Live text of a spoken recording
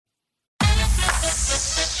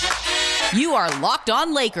You are Locked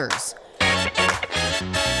On Lakers,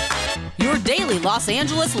 your daily Los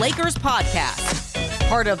Angeles Lakers podcast.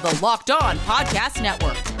 Part of the Locked On Podcast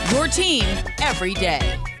Network, your team every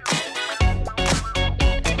day.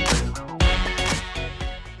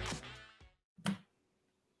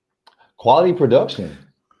 Quality production.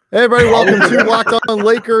 Hey, everybody, welcome to Locked On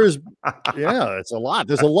Lakers. Yeah, it's a lot.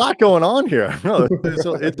 There's a lot going on here. No, it's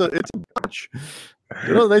a bunch.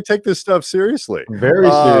 You know, they take this stuff seriously. Very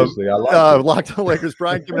seriously. I like it. Locked On Lakers,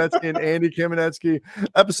 Brian Kamenetsky and Andy Kamenetsky.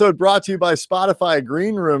 Episode brought to you by Spotify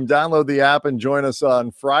Green Room. Download the app and join us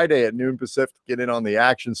on Friday at noon Pacific. Get in on the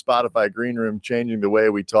action. Spotify Green Room, changing the way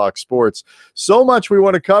we talk sports. So much we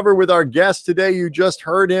want to cover with our guest today. You just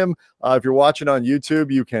heard him. If you're watching on YouTube,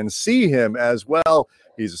 you can see him as well.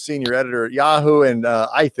 He's a senior editor at Yahoo, and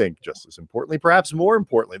I think just as importantly, perhaps more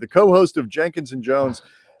importantly, the co-host of Jenkins and Jones.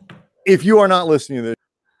 If you are not listening to this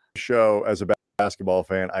show as a basketball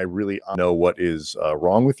fan, I really know what is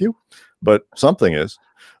wrong with you, but something is.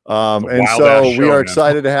 And so we are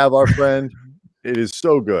excited to have our friend. It is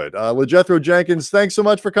so good. LaJethro Jenkins, thanks so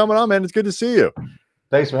much for coming on, man. It's good to see you.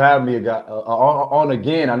 Thanks for having me on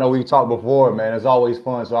again. I know we've talked before, man. It's always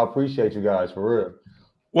fun, so I appreciate you guys, for real.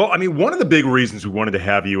 Well, I mean, one of the big reasons we wanted to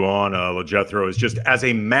have you on, LaJethro, is just as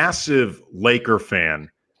a massive Laker fan.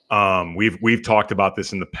 We've talked about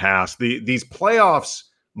this in the past. These playoffs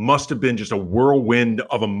must have been just a whirlwind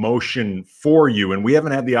of emotion for you, and we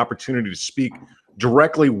haven't had the opportunity to speak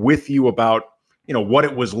directly with you about, you know, what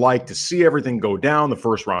it was like to see everything go down. The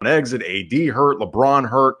first round exit, AD hurt, LeBron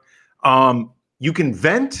hurt. You can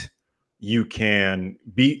vent. You can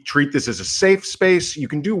treat this as a safe space. You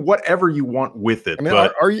can do whatever you want with it. I mean,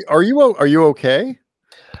 but are you okay?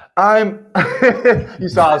 You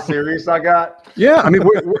saw how serious I got? Yeah, I mean,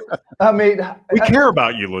 we care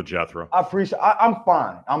about you, LaJethro. I appreciate. I'm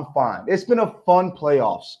fine. I'm fine. It's been a fun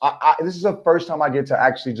playoffs. This is the first time I get to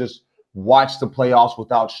actually just watch the playoffs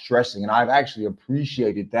without stressing, and I've actually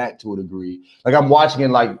appreciated that to a degree. Like, I'm watching it,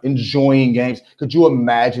 like enjoying games. Could you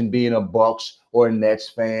imagine being a Bucks or a Nets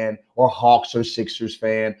fan or Hawks or Sixers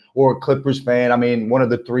fan or a Clippers fan? I mean, one of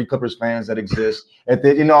the 3 Clippers fans that exist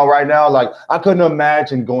right now. Like, I couldn't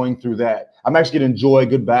imagine going through that. I'm actually going to enjoy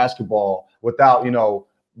good basketball without, a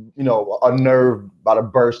nerve about to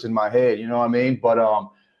burst in my head. You know what I mean? But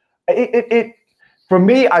for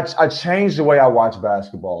me, I changed the way I watch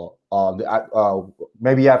basketball.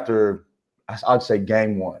 Maybe after, I'd say,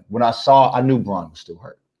 game 1, when I knew Bron was still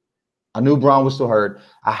hurt. I'd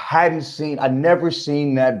never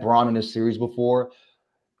seen that Bron in a series before.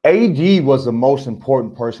 AD was the most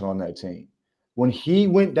important person on that team. When he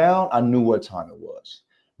went down, I knew what time it was.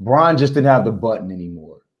 Bron just didn't have the button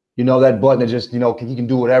anymore. You know, that button that just, he can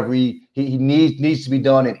do whatever he needs to be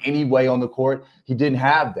done in any way on the court. He didn't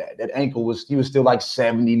have that. That ankle he was still like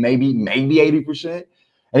 70, maybe 80%.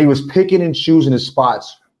 And he was picking and choosing his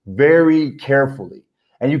spots very carefully.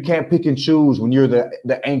 And you can't pick and choose when you're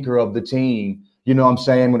the anchor of the team, you know what I'm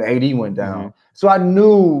saying, when AD went down. Mm-hmm. So I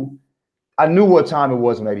knew what time it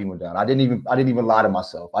was when AD went down. I didn't even lie to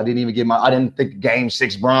myself. I didn't think game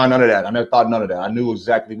 6 Bron, none of that. I never thought none of that. I knew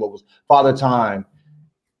exactly what was Father Time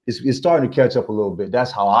is starting to catch up a little bit.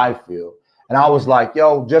 That's how I feel. And I was like,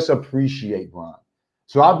 yo, just appreciate Bron.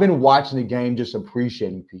 So I've been watching the game, just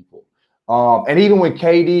appreciating people. And even with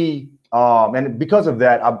KD, and because of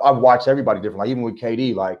that, I've watched everybody different. Like, even with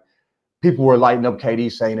KD, like, people were lighting up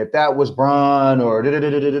KD saying that was Bron or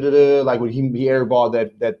like when he airballed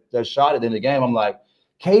that shot at the end of the game. I'm like,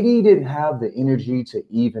 KD didn't have the energy to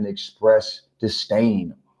even express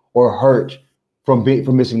disdain or hurt from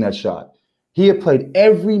missing that shot. He had played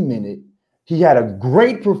every minute. He had a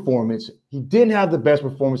great performance. He didn't have the best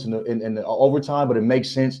performance in the overtime, but it makes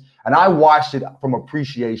sense. And I watched it from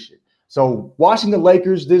appreciation. So watching the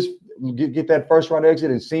Lakers get that first round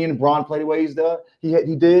exit and seeing Bron play the way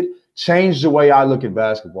he did changed the way I look at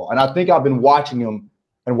basketball. And I think I've been watching him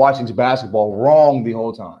and watching basketball wrong the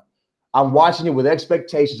whole time. I'm watching it with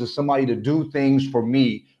expectations of somebody to do things for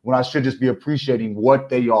me when I should just be appreciating what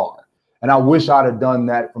they are. And I wish I'd have done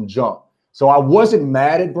that from jump. So I wasn't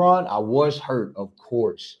mad at Bron. I was hurt, of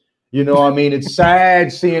course. You know what I mean? It's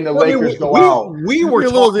sad seeing the Lakers go out. We were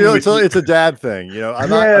talking it's a dad thing. You know, I'm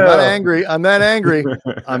not angry. I'm not angry.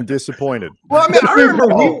 I'm disappointed. Well, I mean, I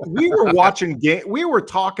remember we were watching game. We were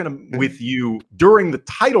talking with you during the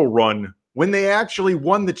title run when they actually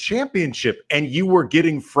won the championship, and you were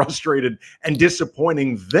getting frustrated and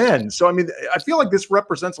disappointing then. So, I mean, I feel like this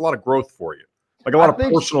represents a lot of growth for you, like a lot of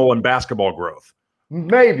personal and basketball growth.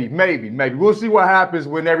 Maybe. We'll see what happens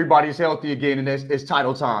when everybody's healthy again and it's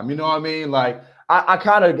title time. You know what I mean? Like, I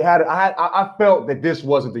kind of I felt that this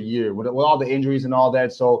wasn't the year with all the injuries and all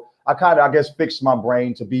that. So I kind of, I guess, fixed my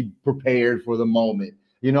brain to be prepared for the moment.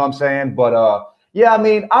 You know what I'm saying? But yeah, I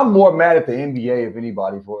mean, I'm more mad at the NBA, if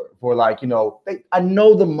anybody, for like, you know, I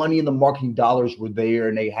know the money and the marketing dollars were there,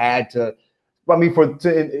 and they had to. I mean,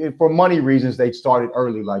 for money reasons, they started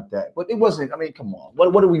early like that. But it wasn't. I mean, come on.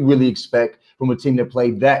 What do we really expect from a team that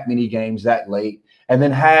played that many games that late and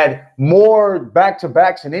then had more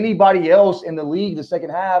back-to-backs than anybody else in the league the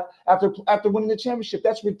second half after winning the championship?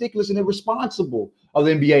 That's ridiculous and irresponsible of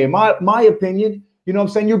the NBA, in my opinion. You know what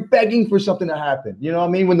I'm saying? You're begging for something to happen. You know what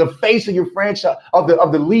I mean? When the face of your franchise, of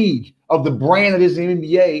the league, of the brand that is the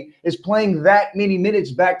NBA, is playing that many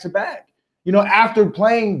minutes back-to-back. You know, after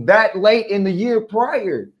playing that late in the year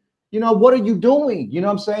prior, you know, what are you doing? You know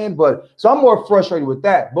what I'm saying? But so I'm more frustrated with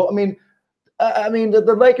that. But I mean,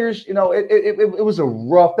 the Lakers, you know, it was a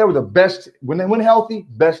rough. They were the best when they went healthy,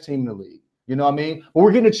 best team in the league. You know what I mean? But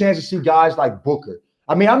we're getting a chance to see guys like Booker.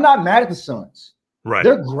 I mean, I'm not mad at the Suns. Right?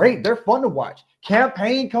 They're great. They're fun to watch.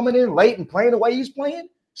 Campaign coming in late and playing the way he's playing,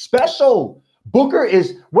 special. Booker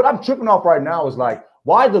is what I'm tripping off right now is like,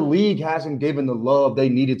 why the league hasn't given the love they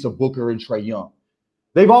needed to Booker and Trae Young.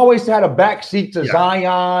 They've always had a backseat to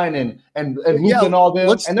Zion and Luka and all them.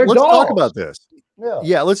 Let's talk about this.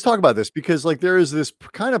 Yeah, let's talk about this because like there is this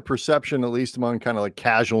kind of perception, at least among kind of like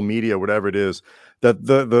casual media, whatever it is, that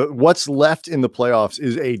the what's left in the playoffs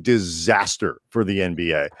is a disaster for the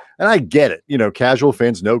NBA. And I get it. You know, casual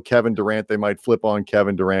fans know Kevin Durant. They might flip on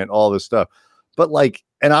Kevin Durant, all this stuff. But like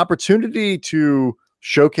an opportunity to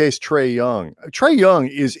showcase Trae Young. Trae Young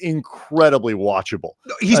is incredibly watchable.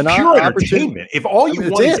 He's pure entertainment. If all you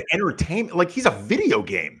want is entertainment, like he's a video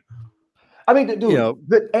game. I mean, dude, you know,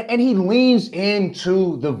 and he leans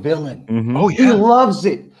into the villain. Mm-hmm. Oh, yeah. He loves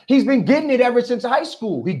it. He's been getting it ever since high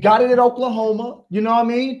school. He got it at Oklahoma. You know what I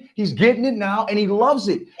mean? He's getting it now, and he loves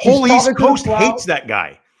it. Whole East Coast hates that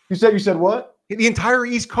guy. You said what? The entire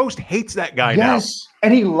East Coast hates that guy now. Yes,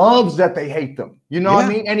 and he loves that they hate them. You know what I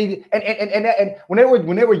mean? And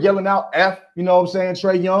when they were yelling out F, you know what I'm saying,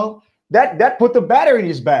 Trae Young, that put the battery in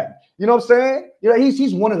his back. You know what I'm saying? You know,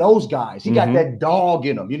 he's one of those guys. He got that dog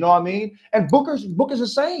in him. You know what I mean? And Booker's the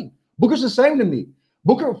same. Booker's the same to me.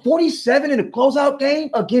 Booker 47 in a closeout game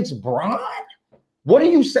against Bron. What do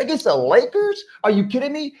you say against the Lakers? Are you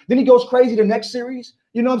kidding me? Then he goes crazy the next series.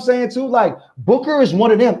 You know what I'm saying too? Like Booker is one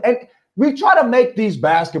of them. And we try to make these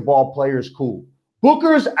basketball players cool.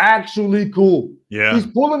 Booker's actually cool. Yeah. He's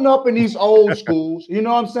pulling up in these old schools. You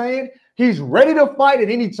know what I'm saying? He's ready to fight at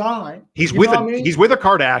any time. He's with a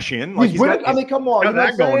Kardashian. Like I mean, come on. Got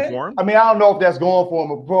that going for him. I mean, I don't know if that's going for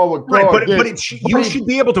him. You should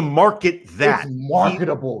be able to market that. It's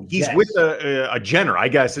marketable. He's with a Jenner. I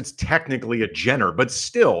guess it's technically a Jenner, but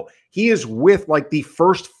still, he is with like the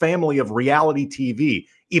first family of reality TV.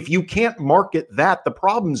 If you can't market that, the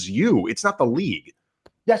problem's you. It's not the league.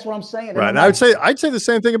 That's what I'm saying. Right. And I'd say the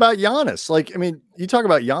same thing about Giannis. Like, I mean, you talk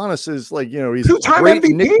about Giannis as like, you know, he's a great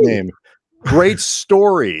MVP. Nickname, great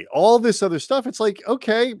story, all this other stuff. It's like,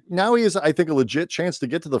 okay, now he has, I think, a legit chance to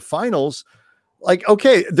get to the finals. Like,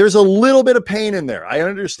 okay, there's a little bit of pain in there. I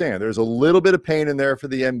understand. There's a little bit of pain in there for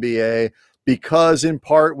the NBA because in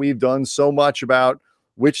part we've done so much about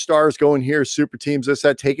which stars going here, super teams, this,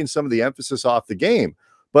 that, taking some of the emphasis off the game.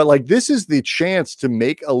 But like, this is the chance to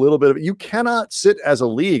make a little bit of it. You cannot sit as a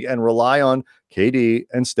league and rely on KD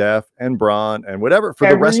and Steph and Bron and whatever for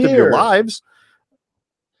the rest of your lives.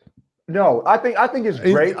 No, I think it's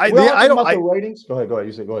great. I don't about the ratings. Go ahead.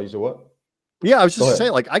 You said what? Yeah, I was just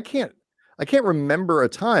saying, like, I can't remember a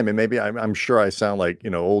time, and maybe I'm sure I sound like, you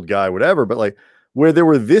know, old guy, whatever, but like where there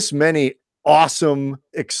were this many awesome,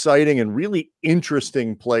 exciting, and really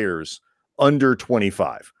interesting players under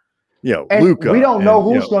 25. You know, Luka. We don't know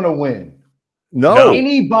who's going to win. No.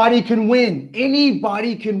 Anybody can win.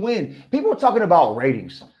 Anybody can win. People are talking about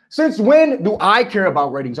ratings. Since when do I care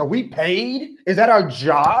about ratings? Are we paid? Is that our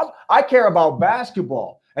job? I care about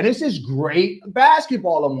basketball. And this is great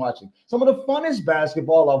basketball I'm watching. Some of the funnest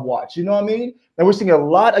basketball I've watched. You know what I mean? And we're seeing a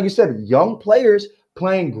lot, like you said, young players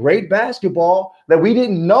playing great basketball that we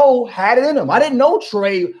didn't know had it in them. I didn't know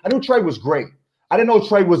Trae. I knew Trae was great. I didn't know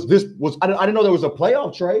Trae I didn't know there was a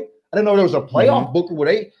playoff Trae. I didn't know there was a playoff Booker where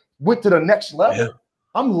they went to the next level. Yeah.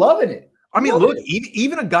 I'm loving it. I mean, look,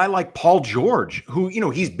 even a guy like Paul George, who, you know,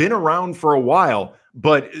 he's been around for a while,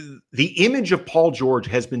 but the image of Paul George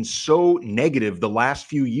has been so negative the last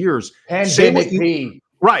few years. Pandemic P.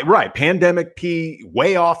 Right. Pandemic P,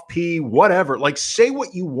 way off P, whatever. Like, say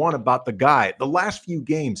what you want about the guy. The last few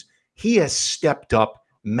games, he has stepped up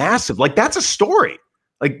massive. Like, that's a story.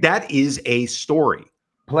 Like, that is a story.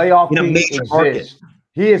 Playoff in a P major market.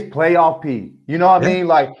 He is playoff P. You know what I mean?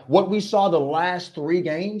 Like what we saw the last 3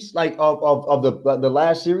 games, like of the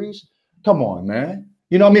last series. Come on, man.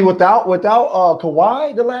 You know what I mean? Without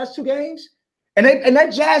Kawhi, the last 2 games, and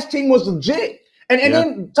that Jazz team was legit. And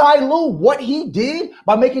then Ty Lue, what he did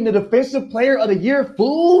by making the Defensive Player of the Year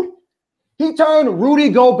food, he turned Rudy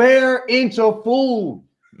Gobert into food.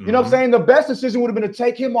 You know what I'm saying? The best decision would have been to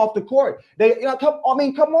take him off the court.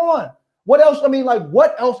 Come on. What else? I mean, like,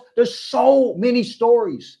 what else? There's so many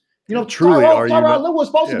stories. You know, truly, Tyronn Lue was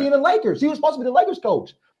supposed to be in the Lakers. He was supposed to be the Lakers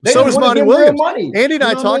coach. So does Monty Williams. Andy and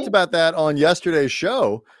I talked about that on yesterday's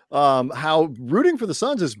show. How rooting for the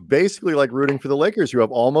Suns is basically like rooting for the Lakers. You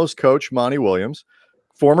have almost coach Monty Williams,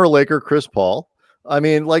 former Laker Chris Paul. I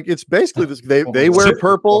mean, like it's basically this. They wear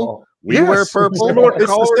purple. We wear purple. It's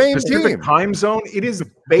the same Pacific team. Time zone. It is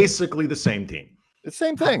basically the same team. It's the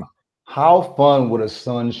same thing. How fun would a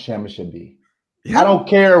Suns championship be? Yeah. I don't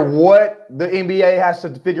care what the NBA has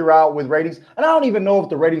to figure out with ratings, and I don't even know if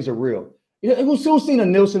the ratings are real. You know, who's seen a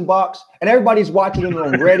Nielsen box, and everybody's watching it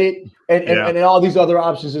on Reddit and all these other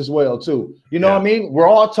options as well too. You know what I mean? We're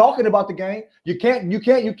all talking about the game. You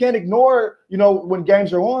can't ignore, you know, when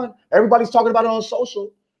games are on. Everybody's talking about it on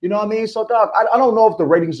social. You know what I mean? So, Doc, I don't know if the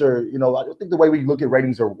ratings are, you know, I think the way we look at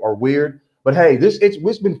ratings are weird. But hey,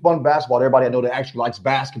 it's been fun basketball. Everybody I know that actually likes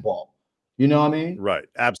basketball. You know what I mean? Right.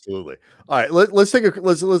 Absolutely. All right. Let's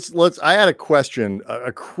I had a question,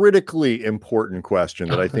 a critically important question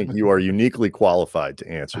that I think you are uniquely qualified to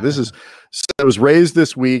answer. It was raised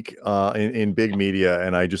this week in big media,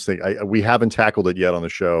 and I just think we haven't tackled it yet on the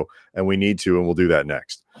show, and we need to, and we'll do that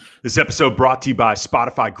next. This episode brought to you by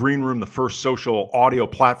Spotify Green Room, the first social audio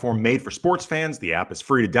platform made for sports fans. The app is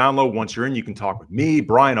free to download. Once you're in, you can talk with me,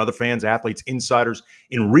 Brian, other fans, athletes, insiders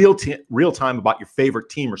in real time about your favorite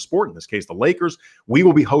team or sport, in this case, the Lakers. We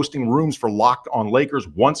will be hosting rooms for Locked on Lakers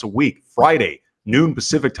once a week, Friday, noon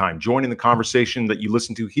Pacific time. Join in the conversation that you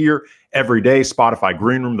listen to here every day. Spotify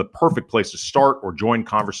Green Room, the perfect place to start or join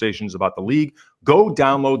conversations about the league. Go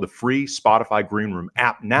download the free Spotify Green Room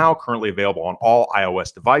app now, currently available on all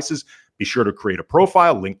iOS devices. Be sure to create a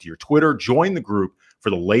profile, link to your Twitter, join the group for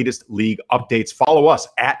the latest league updates. Follow us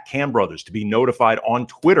at Cam Brothers to be notified on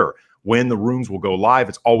Twitter when the rooms will go live.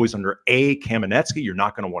 It's always under A. Kamenetsky. You're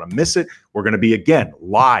not going to want to miss it. We're going to be, again,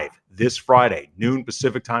 live this Friday, noon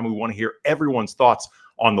Pacific time. We want to hear everyone's thoughts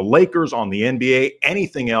on the Lakers, on the NBA,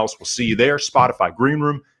 anything else. We'll see you there. Spotify Green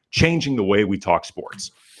Room, changing the way we talk sports.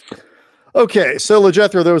 Okay, so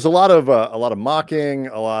LaJethro, there was a lot of mocking,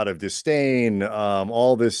 a lot of disdain,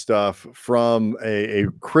 all this stuff from a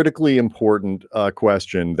critically important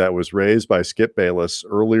question that was raised by Skip Bayless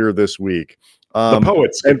earlier this week. The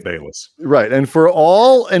poet Skip Bayless, right? And for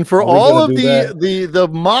all of the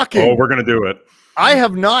mocking, we're going to do it. I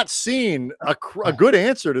have not seen a good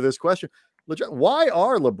answer to this question. Why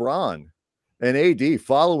are LeBron and AD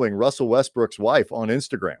following Russell Westbrook's wife on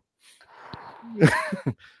Instagram?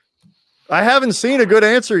 I haven't seen a good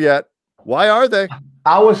answer yet. Why are they?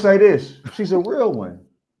 I would say this. She's a real one.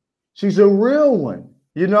 She's a real one.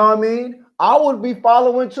 You know what I mean? I would be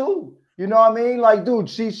following too. You know what I mean? Like, dude,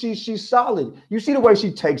 she's solid. You see the way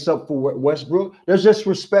she takes up for Westbrook? There's just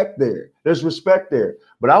respect there. There's respect there.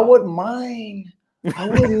 But I wouldn't mind. If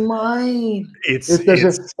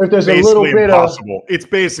there's a little bit impossible. It's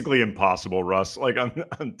basically impossible, Russ. Like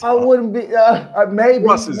I wouldn't be. Maybe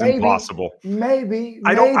Russ is impossible. Maybe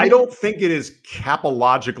I don't think it is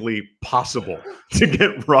capologically possible to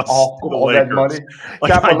get Russ to the Lakers.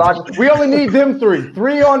 That money. Like, we only need them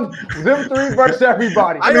three versus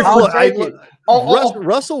everybody. I'll take it.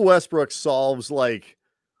 Russell Westbrook solves like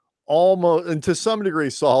almost, and to some degree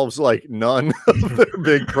solves like none of their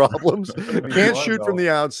big problems. Can't shoot from the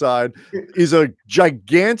outside, is a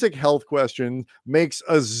gigantic health question, makes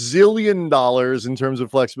 $1 zillion in terms of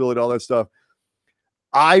flexibility, all that stuff.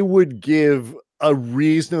 I would give a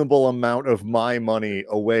reasonable amount of my money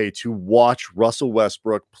away to watch Russell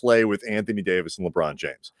Westbrook play with Anthony Davis and LeBron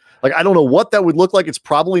James. Like, I don't know what that would look like. It's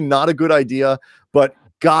probably not a good idea, but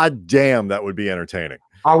god damn, that would be entertaining.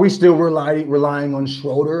 Are we still relying on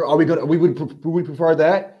Schroeder? Are we gonna? We would prefer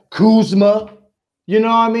that Kuzma. You know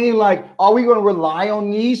what I mean? Like, are we gonna rely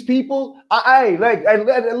on these people?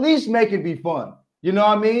 At least make it be fun. You know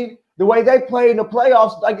what I mean? The way they play in the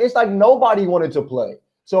playoffs, like it's like nobody wanted to play.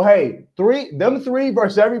 So hey, them three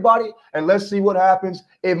versus everybody, and let's see what happens.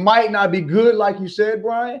 It might not be good, like you said,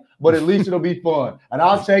 Brian, but at least it'll be fun, and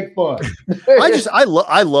I'll take fun.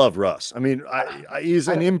 I love Russ. I mean, he's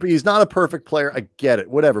not a perfect player. I get it,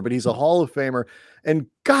 whatever, but he's a Hall of Famer, and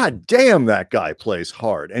god damn, that guy plays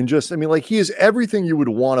hard. And just, I mean, like, he is everything you would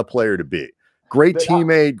want a player to be. Great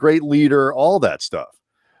teammate, great leader, all that stuff.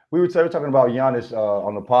 we were talking about Giannis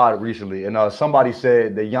on the pod recently, and somebody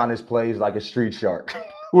said that Giannis plays like a street shark,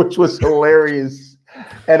 which was hilarious.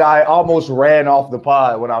 And I almost ran off the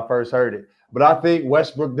pod when I first heard it. But I think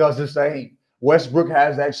Westbrook does the same. Westbrook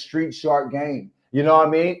has that street shark game. You know what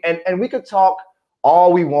I mean? And we could talk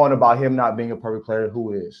all we want about him not being a perfect player.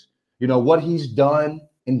 Who is? You know, what he's done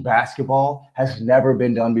in basketball has never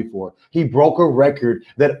been done before. He broke a record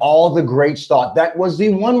that all the greats thought that was the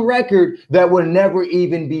one record that would never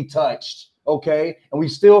even be touched. Okay. And we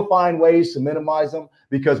still find ways to minimize him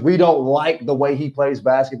because we don't like the way he plays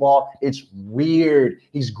basketball. It's weird.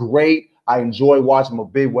 He's great. I enjoy watching. I'm a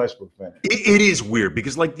big Westbrook fan. It is weird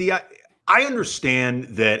because I understand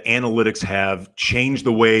that analytics have changed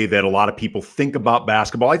the way that a lot of people think about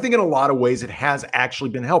basketball. I think in a lot of ways it has actually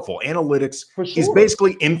been helpful. Analytics is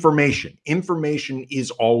basically information. Information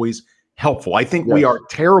is always helpful. I think we are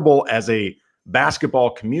terrible as a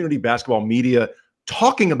basketball community, basketball media,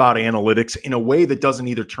 talking about analytics in a way that doesn't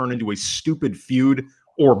either turn into a stupid feud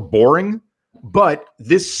or boring, but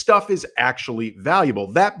this stuff is actually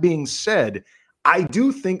valuable. That being said, I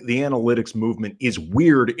do think the analytics movement is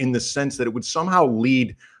weird in the sense that it would somehow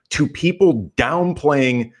lead to people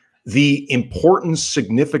downplaying the importance,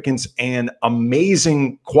 significance, and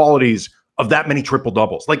amazing qualities of that many triple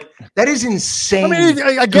doubles. Like, that is insane. I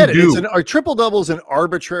mean, I get it. A triple double is an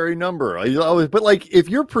arbitrary number. But like, if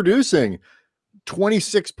you're producing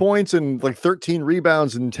 26 points and like 13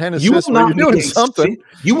 rebounds and 10 assists, you're doing something.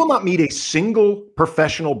 You will not meet a single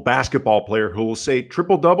professional basketball player who will say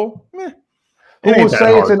triple double. Who will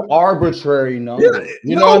say it's an arbitrary number?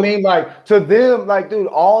 You know what I mean? Like, to them, like, dude,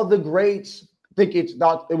 all the greats think it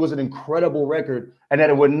was an incredible record and that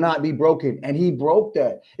it would not be broken. And he broke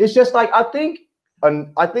that. It's just like, I think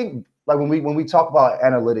like when we talk about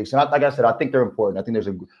analytics, and like I said, I think they're important. I think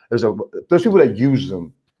there's people that use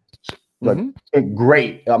them like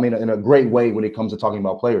great. I mean, in a great way when it comes to talking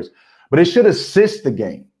about players, but it should assist the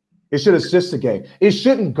game. It should assist the game. It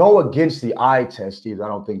shouldn't go against the eye test either, I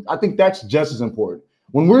don't think. I think that's just as important.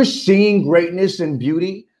 When we're seeing greatness and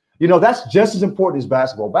beauty, you know, that's just as important as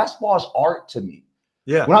basketball. Basketball is art to me.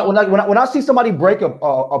 Yeah. When I see somebody break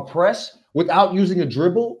a press without using a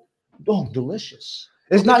dribble, delicious.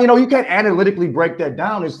 It's not, you know, you can't analytically break that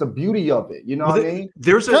down. It's the beauty of it. You know what I mean?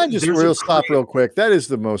 Can I just stop real quick? That is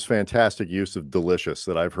the most fantastic use of delicious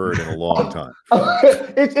that I've heard in a long time.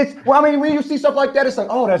 Well, I mean, when you see stuff like that, it's like,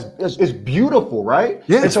 oh, it's beautiful, right?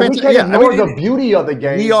 Yeah, it's fantastic. We can't ignore the beauty of the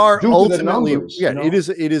game. We are ultimately, numbers, you know? It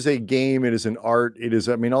is a game. It is an art. It is,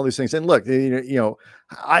 I mean, all these things. And look,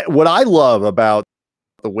 what I love about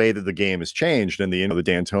the way that the game has changed and the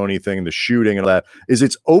D'Antoni thing, the shooting and all that, is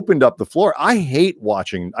it's opened up the floor. I hate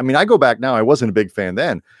watching. I mean, I go back now. I wasn't a big fan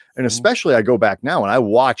then. And especially I go back now and I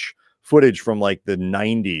watch footage from like the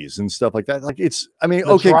 90s and stuff like that. Like, it's, I mean,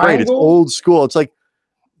 okay, great. It's old school. It's like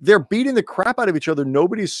they're beating the crap out of each other.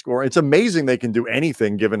 Nobody's scoring. It's amazing they can do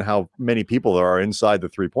anything given how many people there are inside the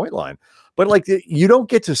 3-point line. But like, you don't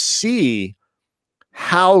get to see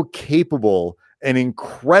how capable and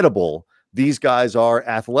incredible these guys are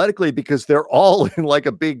athletically because they're all in like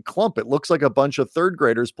a big clump. It looks like a bunch of third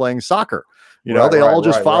graders playing soccer. You know, they all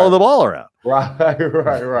just follow the ball around.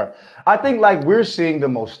 Right. I think like we're seeing the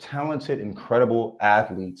most talented, incredible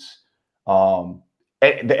athletes, and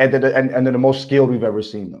they're the most skilled we've ever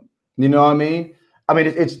seen them. You know what I mean? I mean,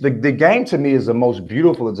 it's the game to me is the most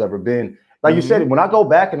beautiful it's ever been. Like you said, when I go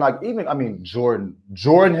back and like even, I mean, Jordan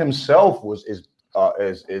himself is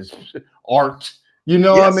art. You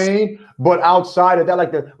know what I mean? But outside of that,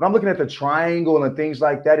 like when I'm looking at the triangle and things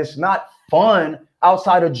like that, it's not fun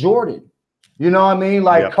outside of Jordan. You know what I mean?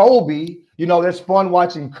 Like Kobe, you know, there's fun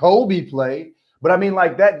watching Kobe play. But I mean,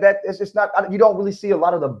 like it's not, you don't really see a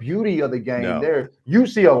lot of the beauty of the game there. You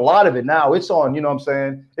see a lot of it now. It's on, you know what I'm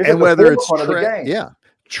saying? It's and whether it's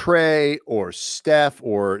Trey or Steph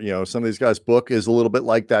or, you know, some of these guys' book is a little bit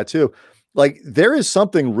like that too. Like, there is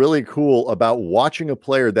something really cool about watching a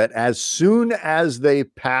player that as soon as they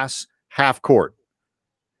pass half court,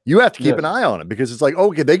 you have to keep an eye on it because it's like,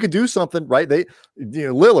 okay, they could do something, right?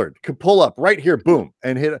 Lillard could pull up right here, boom,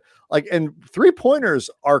 and hit it. Like, and 3-pointers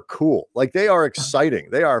are cool. Like, they are exciting.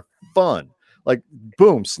 They are fun. Like,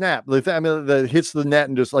 boom, snap. I mean, that hits the net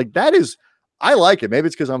and just like, that is, I like it. Maybe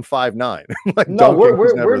it's because I'm 5'9". Like, no,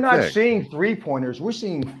 we're not seeing 3-pointers. We're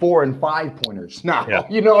seeing 4 and 5-pointers now. Yeah.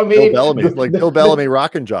 You know what I mean? Bill Bellamy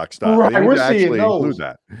rock and jock style. Right, we're seeing those.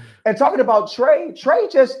 That. And talking about Trey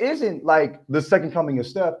just isn't like the second coming of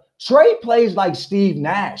Steph. Trey plays like Steve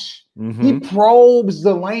Nash. He probes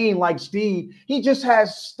the lane like Steve. He just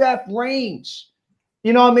has Steph range.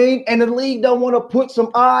 You know what I mean? And the league don't want to put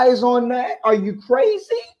some eyes on that. Are you crazy?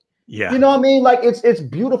 Yeah. You know what I mean? Like it's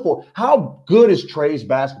beautiful. How good is Trey's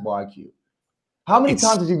basketball IQ? How many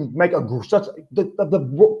times does he make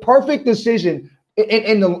the perfect decision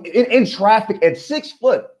in traffic at 6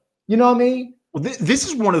 foot? You know what I mean? Well, this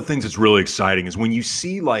is one of the things that's really exciting is when you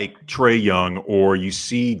see like Trey Young or you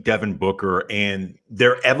see Devin Booker and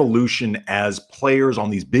their evolution as players on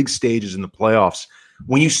these big stages in the playoffs,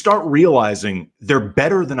 when you start realizing they're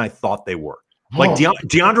better than I thought they were. Like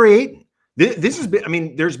DeAndre Ayton. This has been, I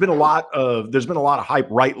mean, there's been a lot of hype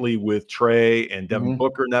rightly with Trey and Devin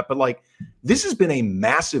Booker and that, but like this has been a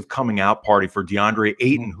massive coming out party for DeAndre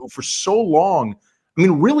Ayton, who for so long, I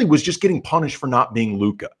mean, really was just getting punished for not being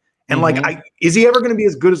Luka. And like, is he ever going to be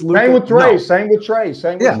as good as Luka? Same with Trey. No. Same with Trey.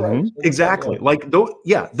 Same with Trey. Exactly. Yeah. Like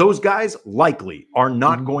those guys likely are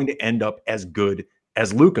not going to end up as good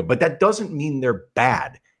as Luka, but that doesn't mean they're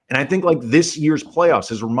bad. And I think like this year's playoffs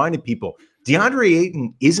has reminded people DeAndre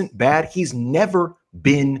Ayton isn't bad. He's never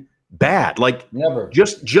been bad. Like never.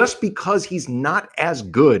 Just because he's not as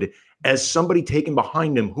good as somebody taken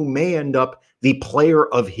behind him who may end up the player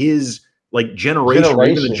of his like generation or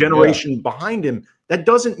even the generation behind him, that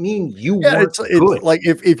doesn't mean you weren't good. It's like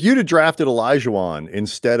if you'd have drafted Olajuwon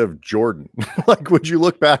instead of Jordan, like would you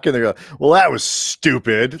look back and go, well, that was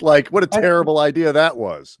stupid. Like what a terrible idea that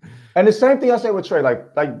was. And the same thing I say with Trey, like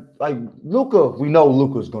Luka, we know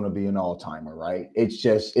Luka's going to be an all-timer, right? It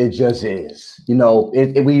just is. You know,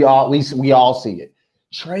 we all see it.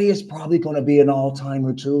 Trey is probably going to be an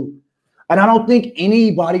all-timer too. And I don't think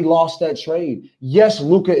anybody lost that trade. Yes,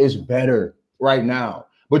 Luka is better right now,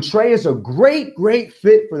 but Trey is a great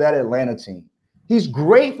fit for that Atlanta team. He's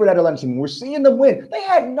great for that Atlanta team. We're seeing them win. They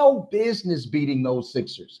had no business beating those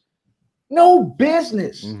Sixers. No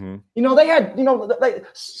business. You know, they had, like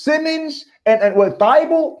Simmons and what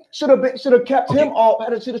Thibault should have kept him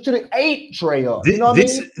off. Should have ate Trey up. You know what I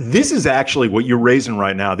mean? This is actually what you're raising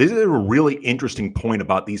right now. This is a really interesting point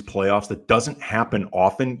about these playoffs that doesn't happen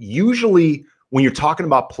often. Usually, when you're talking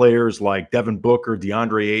about players like Devin Booker,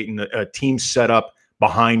 DeAndre Ayton, a team set up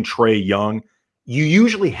behind Trey Young, you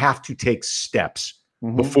usually have to take steps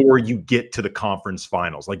before you get to the conference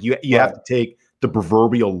finals. Like you have to take the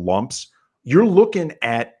proverbial lumps. You're looking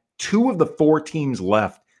at 2 of the 4 teams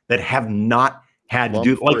left that have not had to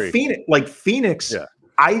do like Phoenix. Yeah.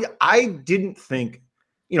 I didn't think,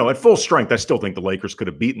 at full strength, I still think the Lakers could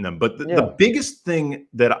have beaten them. But the biggest thing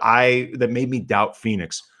that made me doubt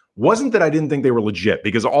Phoenix wasn't that I didn't think they were legit,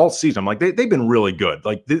 because all season I'm like, they've been really good.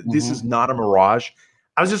 Like this is not a mirage.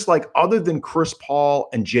 I was just like, other than Chris Paul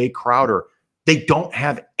and Jay Crowder, they don't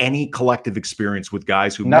have any collective experience with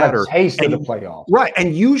guys who matter. A taste of the playoffs. Right.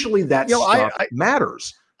 And usually that stuff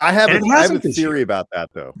matters. I have a theory about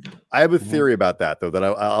that, though. I have a theory about that, though, that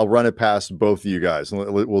I'll run it past both of you guys.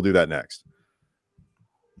 And we'll do that next.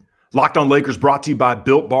 Locked On Lakers brought to you by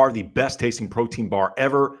Built Bar, the best tasting protein bar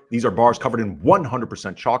ever. These are bars covered in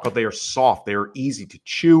 100% chocolate. They are soft. They are easy to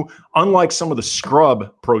chew. Unlike some of the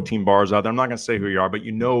scrub protein bars out there, I'm not going to say who you are, but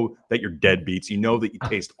you know that you're deadbeats. You know that you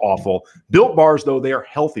taste awful. Built Bars, though, they are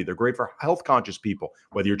healthy. They're great for health-conscious people,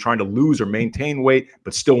 whether you're trying to lose or maintain weight,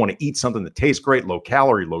 but still want to eat something that tastes great, low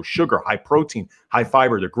calorie, low sugar, high protein, high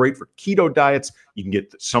fiber. They're great for keto diets. You can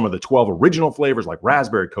get some of the 12 original flavors like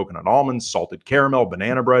raspberry, coconut almonds, salted caramel,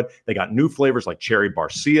 banana bread. They got new flavors like cherry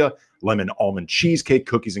barcia, lemon almond cheesecake,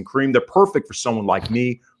 cookies and cream. They're perfect for someone like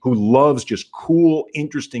me who loves just cool,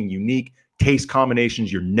 interesting, unique taste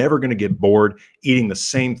combinations. You're never going to get bored eating the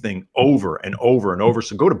same thing over and over and over.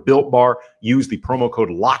 So go to Built Bar, use the promo code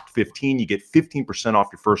LOCKED15. You get 15% off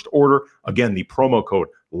your first order. Again, the promo code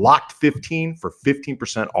LOCKED15 for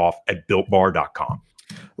 15% off at BuiltBar.com.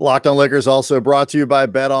 Locked On Lakers also brought to you by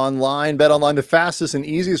Bet Online. Bet Online, the fastest and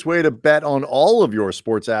easiest way to bet on all of your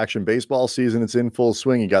sports action. Baseball season, it's in full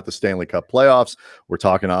swing. You got the Stanley Cup playoffs. We're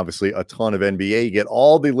talking obviously a ton of NBA. You get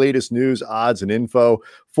all the latest news, odds, and info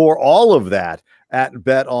for all of that at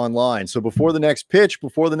Bet Online. So before the next pitch,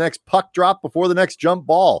 before the next puck drop, before the next jump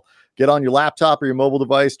ball, get on your laptop or your mobile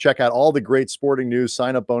device. Check out all the great sporting news,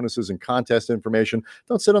 sign-up bonuses, and contest information.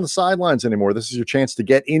 Don't sit on the sidelines anymore. This is your chance to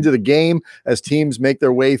get into the game as teams make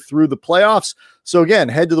their way through the playoffs. So again,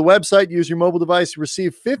 head to the website, use your mobile device to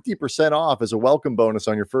receive 50% off as a welcome bonus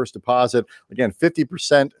on your first deposit. Again,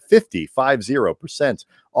 50%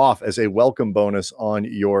 off as a welcome bonus on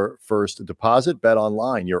your first deposit. Bet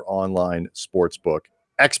Online, your online sportsbook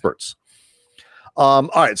experts. All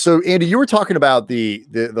right. So Andy, you were talking about the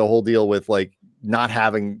whole deal with like not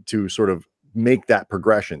having to sort of make that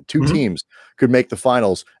progression. Two teams could make the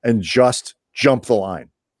finals and just jump the line.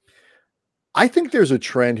 I think there's a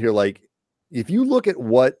trend here. Like if you look at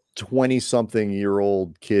what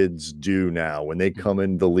 20-something-year-old kids do now when they come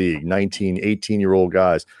in the league, 19, 18-year-old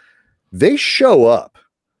guys, they show up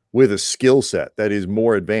with a skill set that is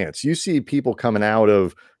more advanced. You see people coming out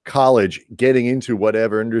of college getting into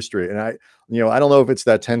whatever industry. And I don't know if it's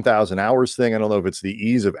that 10,000 hours thing. I don't know if it's the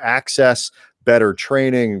ease of access, better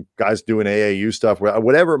training, guys doing AAU stuff,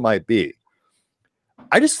 whatever it might be.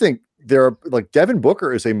 I just think there are, like, Devin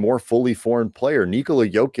Booker is a more fully formed player. Nikola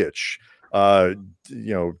Jokic,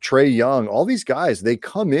 Trae Young, all these guys, they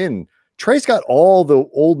come in. Trae's got all the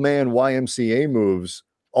old man YMCA moves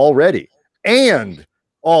already and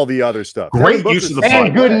all the other stuff. Great use of the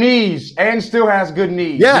and good knees, and still has good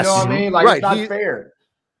knees. Yes. You know what I mean? Like, right. It's not fair.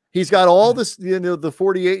 He's got all this, the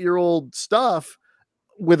 48-year-old stuff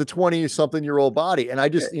with a 20-something-year-old body. And I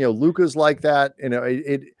just, Luka's like that. He's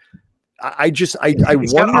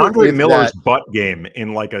got Andre Miller's butt game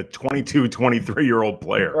in like a 22, 23-year-old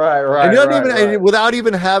player. Right. And without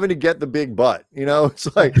even having to get the big butt,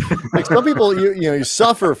 it's like some people, you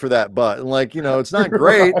suffer for that butt, and it's not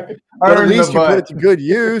great, but at least you put it to good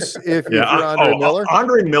use. If you're Andre Miller.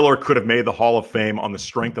 Andre Miller could have made the Hall of Fame on the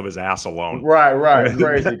strength of his ass alone. Right.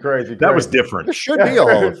 Crazy. That was different. There should be a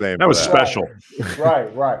Hall of Fame. That was special. Right.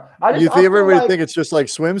 Everybody think it's just like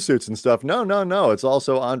swimsuits and stuff. No. It's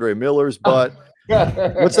also Andre Miller's butt.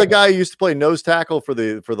 What's that guy who used to play nose tackle for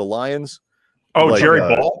the Lions? Oh, Jerry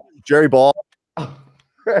Ball. Jerry Ball.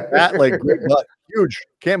 That great butt, huge.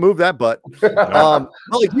 Can't move that butt.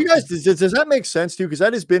 You guys, does that make sense to you? Because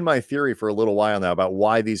that has been my theory for a little while now about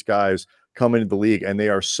why these guys come into the league and they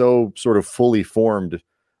are so sort of fully formed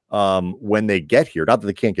when they get here. Not that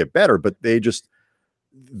they can't get better, but there's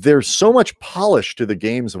so much polish to the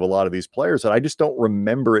games of a lot of these players that I just don't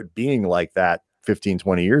remember it being like that 15,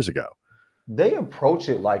 20 years ago. They approach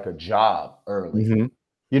it like a job early. Mm-hmm.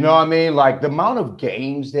 You know what I mean? Like, the amount of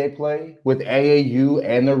games they play with AAU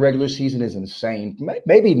and the regular season is insane.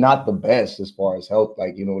 Maybe not the best as far as health,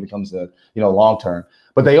 when it comes to, long term.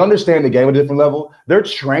 But they understand the game at a different level. They're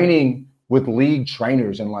training with league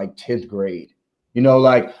trainers in 10th grade.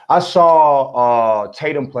 I saw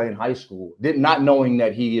Tatum play in high school, not knowing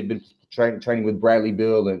that he had been training with Bradley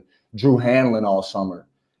Beal and Drew Hanlon all summer.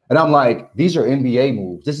 And I'm like, these are NBA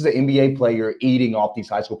moves. This is an NBA player eating off these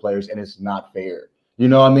high school players, and it's not fair. You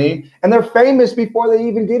know what I mean? And they're famous before they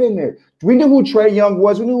even get in there. We knew who Trae Young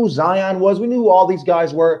was. We knew who Zion was. We knew who all these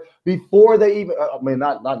guys were before they even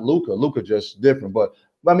not Luka. Luka just different. But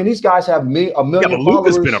these guys have a million followers. Yeah, but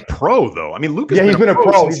Luka's been a pro, though. Luka's been a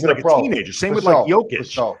pro. He's been a teenager. Same with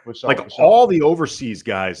Jokic. All the overseas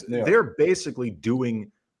guys, they're basically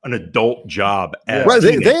doing an adult job. They had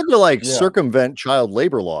to circumvent child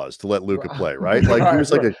labor laws to let Luka play, right? He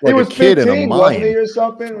was like a kid 15, in a mine or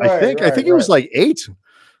something. I think he was 8.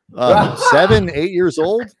 7, 8 years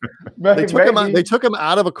old. They took him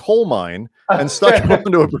out of a coal mine and stuck him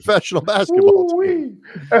into a professional basketball team.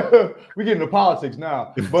 We get into politics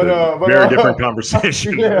now, but very different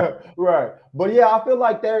conversation. Yeah, right. But yeah, I feel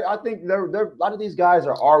like I think a lot of these guys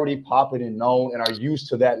are already popping and known and are used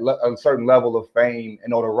to that a certain level of fame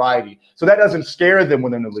and notoriety. So that doesn't scare them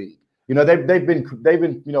when they're in the league. They've been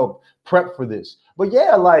prepped for this. But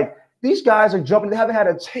yeah, these guys are jumping. They haven't had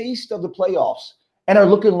a taste of the playoffs. And are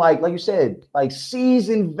looking like you said,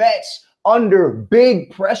 seasoned vets under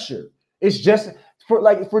big pressure. It's just for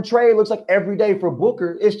Trae, it looks like every day. For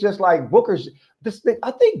Booker, it's just like Booker's this thing.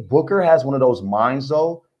 I think Booker has one of those minds,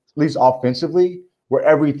 though, at least offensively, where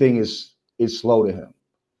everything is slow to him.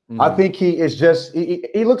 Mm-hmm. I think he is just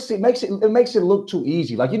it makes it look too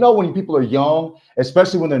easy. When people are young,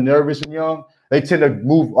 especially when they're nervous and young, they tend to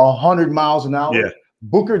move 100 miles an hour. Yeah.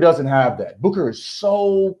 Booker doesn't have that. Booker is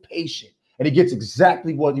so patient. And he gets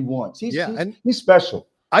exactly what he wants. He's special.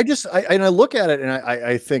 I look at it and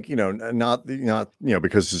I think, not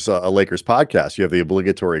because it's a Lakers podcast, you have the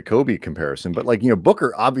obligatory Kobe comparison, but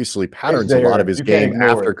Booker obviously patterns a lot of his game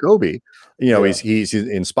after Kobe. He's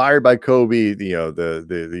inspired by Kobe.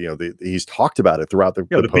 He's talked about it throughout the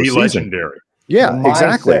postseason. Legendary. Yeah,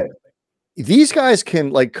 exactly. These guys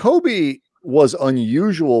can Kobe was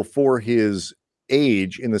unusual for his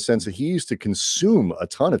age in the sense that he used to consume a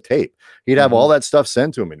ton of tape. He'd have all that stuff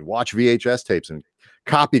sent to him and watch VHS tapes and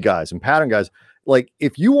copy guys and pattern guys.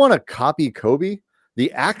 If you want to copy Kobe,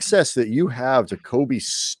 the access that you have to Kobe's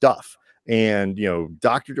stuff and,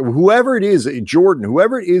 Dr. whoever it is, Jordan,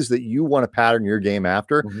 whoever it is that you want to pattern your game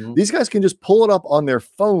after, these guys can just pull it up on their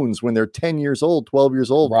phones when they're 10 years old, 12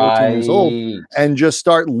 years old, 14 years old, and just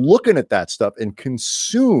start looking at that stuff and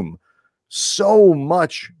consume so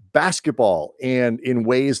much basketball and in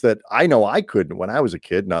ways that I know I couldn't when I was a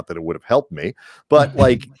kid. Not that it would have helped me, but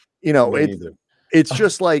it's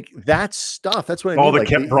just like that stuff. That's what I mean. All that like,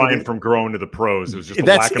 kept Brian from growing to the pros. It was just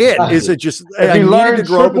that's it. Is it just I he learned to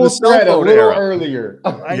grow up in the cell threat a phone little era earlier.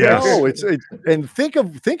 I Yes. know it's and think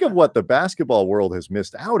of what the basketball world has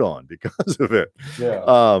missed out on because of it.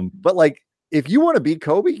 Yeah. But like, if you want to beat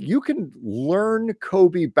Kobe, you can learn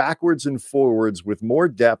Kobe backwards and forwards with more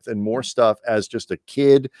depth and more stuff as just a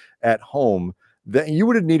kid at home. That you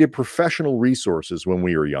would have needed professional resources when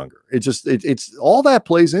we were younger. It's all that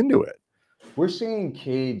plays into it. We're seeing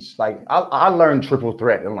kids like I learned triple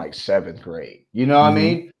threat in like 7th grade. You know what I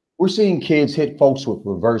mean? We're seeing kids hit folks with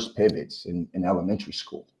reverse pivots in elementary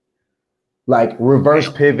school. Like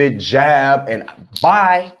reverse pivot, jab, and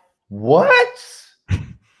bye. What?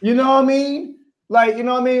 You know what I mean? Like, you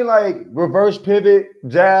know what I mean? Like reverse pivot,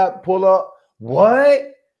 jab, pull up. What?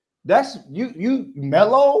 That's you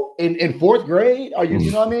mellow in 4th grade? Are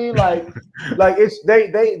you know what I mean? Like it's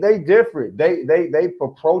they different. They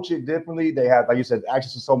approach it differently. They have, like you said,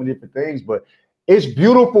 access to so many different things, but it's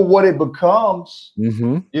beautiful what it becomes.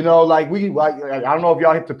 You know, like I don't know if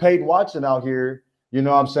y'all hit the Peyton Watson out here, you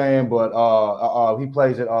know what I'm saying? But he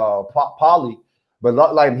plays at Poly, but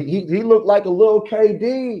like he looked like a little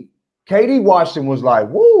KD. KD Washington was like,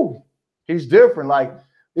 woo, he's different. Like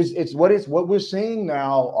it's what we're seeing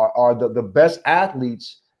now are the best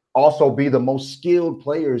athletes also be the most skilled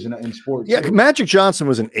players in sports. Yeah, Magic Johnson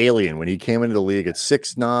was an alien when he came into the league at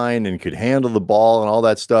 6'9" and could handle the ball and all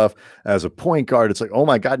that stuff as a point guard. It's like, oh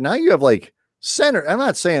my God, now you have like center. I'm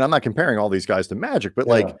not comparing all these guys to Magic, but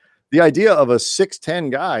like the idea of a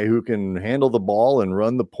 6'10" guy who can handle the ball and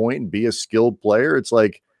run the point and be a skilled player. It's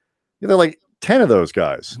like, they're like 10 of those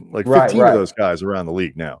guys, like 15 of those guys around the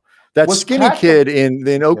league now. That skinny kid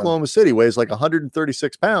in Oklahoma City weighs like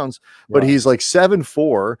 136 pounds, but he's like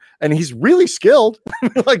 7'4", and he's really skilled.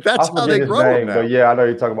 Like that's how they grow him now. But yeah, I know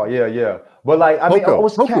you're talking about. Yeah. But like, I mean,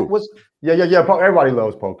 everybody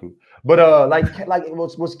loves Poku. But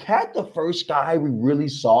was Cat the first guy we really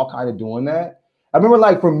saw kind of doing that? I remember,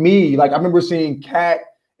 like for me, like I remember seeing Cat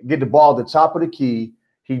get the ball at the top of the key.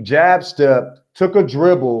 He jab stepped, took a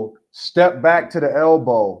dribble, stepped back to the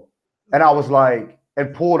elbow, and I was like.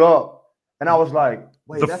 And pulled up, and I was like,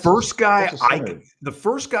 "Wait." The first guy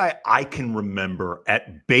I can remember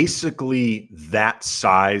at basically that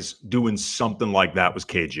size doing something like that was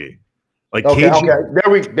KG. Like KG,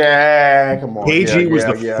 come on. KG was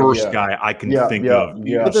the first guy I can think of.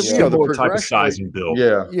 But the type of size and build.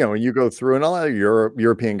 Yeah, when you go through and all that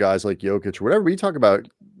European guys like Jokic or whatever, we talk about,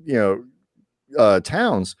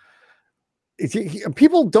 Towns.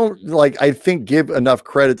 People don't I think give enough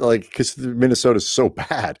credit because Minnesota's so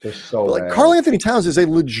bad. They're so bad. Karl Anthony Towns is a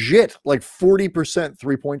legit 40%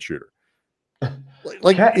 3-point shooter.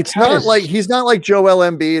 It's not like he's not like Joel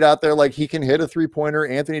Embiid out there. Like he can hit a 3-pointer.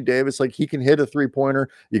 Anthony Davis, like he can hit a 3-pointer.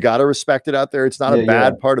 You got to respect it out there. It's not a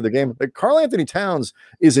bad part of the game. Like Karl Anthony Towns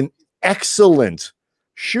is an excellent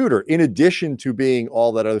shooter in addition to being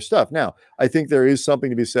all that other stuff. Now, I think there is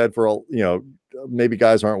something to be said for maybe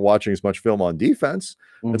guys aren't watching as much film on defense.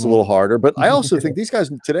 It's a little harder, but I also think these guys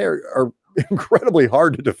today are incredibly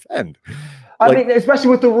hard to defend. I mean,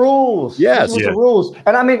 especially with the rules. Yes, the rules.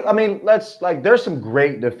 And I mean, let's there's some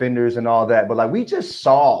great defenders and all that, but we just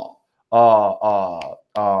saw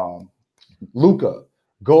Luka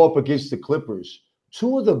go up against the Clippers,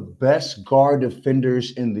 2 of the best guard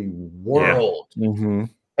defenders in the world,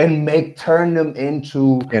 and turn them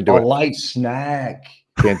into a light snack.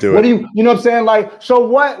 Can't do it. What do you know what I'm saying? Like, so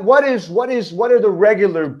what are the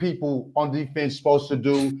regular people on defense supposed to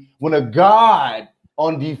do when a god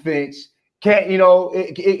on defense can't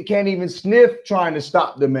even sniff trying to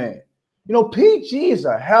stop the man? PG is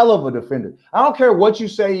a hell of a defender. I don't care what you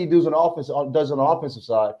say he does on the offensive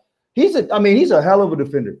side. He's a hell of a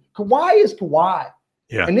defender. Kawhi is Kawhi.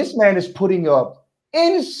 Yeah. And this man is putting up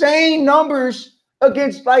insane numbers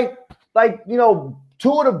against 2 of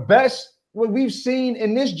the best what we've seen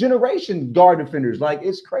in this generation guard defenders. Like,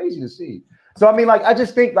 it's crazy to see. So I mean, I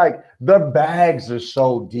just think the bags are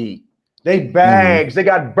so deep. They bags, they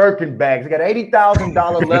got Birkin bags, they got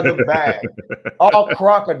 $80,000 leather bag, all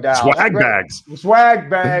crocodile swag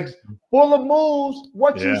bags, full of moves.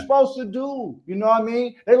 What you supposed to do? You know what I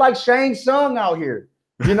mean? They like Shane Sung out here.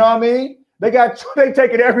 You know what I mean? They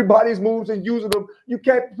taking everybody's moves and using them. You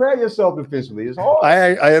can't prepare yourself defensively. It's hard.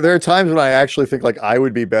 There are times when I actually think I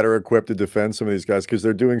would be better equipped to defend some of these guys because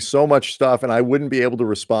they're doing so much stuff and I wouldn't be able to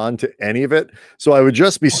respond to any of it. So I would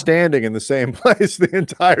just be standing in the same place the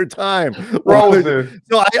entire time.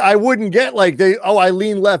 So I wouldn't get I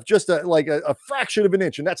lean left just a fraction of an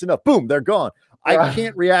inch and that's enough. Boom, they're gone. I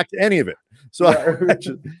can't react to any of it. So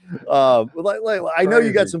I know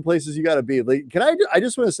you got some places you got to be. Like, I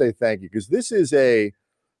just want to say thank you, because this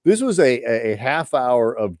was a half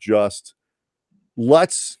hour of just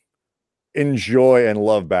let's enjoy and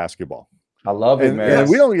love basketball. I love it, man. And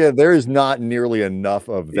we don't get, there is not nearly enough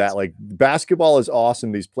of that. Like, basketball is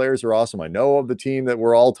awesome. These players are awesome. I know of the team that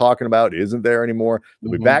we're all talking about isn't there anymore.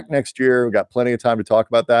 They'll be back next year. We've got plenty of time to talk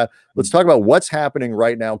about that. Let's talk about what's happening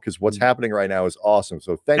right now, because what's happening right now is awesome.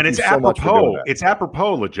 So thank you so much for doing that. It's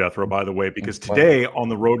apropos, LaJethro, by the way, because today on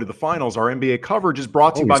the road to the finals, our NBA coverage is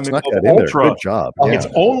brought to you by Michelob Ultra. Good job. It's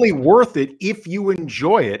only worth it if you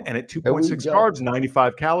enjoy it. And at 2.6 carbs,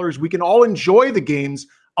 95 calories, we can all enjoy the games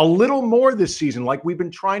a little more this season, like we've been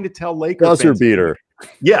trying to tell Lakers fans. Buzzer beater.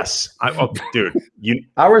 Yes, dude.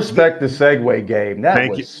 I respect the segue game.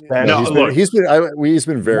 Thank you. No, he's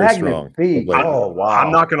been very strong. Oh wow!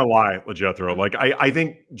 I'm not gonna lie, LaJethro. Like I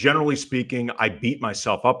think generally speaking, I beat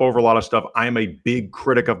myself up over a lot of stuff. I am a big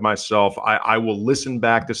critic of myself. I will listen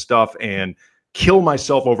back to stuff and kill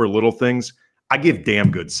myself over little things. I give damn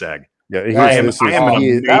good seg. Yeah, I am an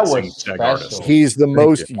amazing seg artist. He's the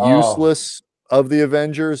most useless of the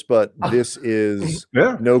Avengers, but this is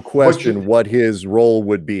no question what his role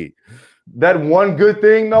would be. That one good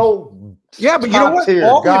thing, though. Yeah, but you know what?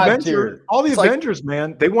 All the Avengers,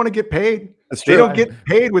 man, they want to get paid. They don't get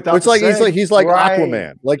paid without. It's like he's like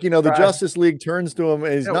Aquaman. Like, you know, the Justice League turns to him,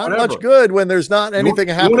 and he's not much good when there's not anything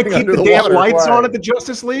happening under the water. Lights on at the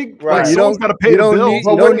Justice League. Right. You don't got to pay the bills.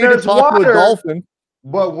 You don't need to talk to a dolphin.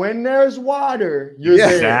 But when there's water, you're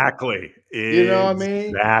there. Exactly. You know what I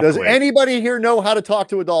mean? Exactly. Does anybody here know how to talk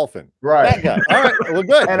to a dolphin? Right. That guy. All right. Well,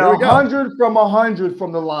 good. And 100 from 100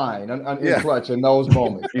 from the line in clutch in those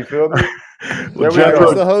moments. You feel me?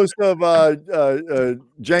 LaJethro's the host of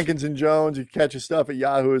Jenkins and Jones. You can catch his stuff at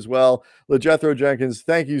Yahoo as well. LaJethro Jenkins,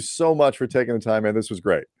 thank you so much for taking the time, man. This was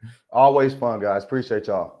great. Always fun, guys. Appreciate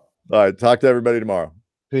y'all. All right. Talk to everybody tomorrow.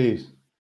 Peace.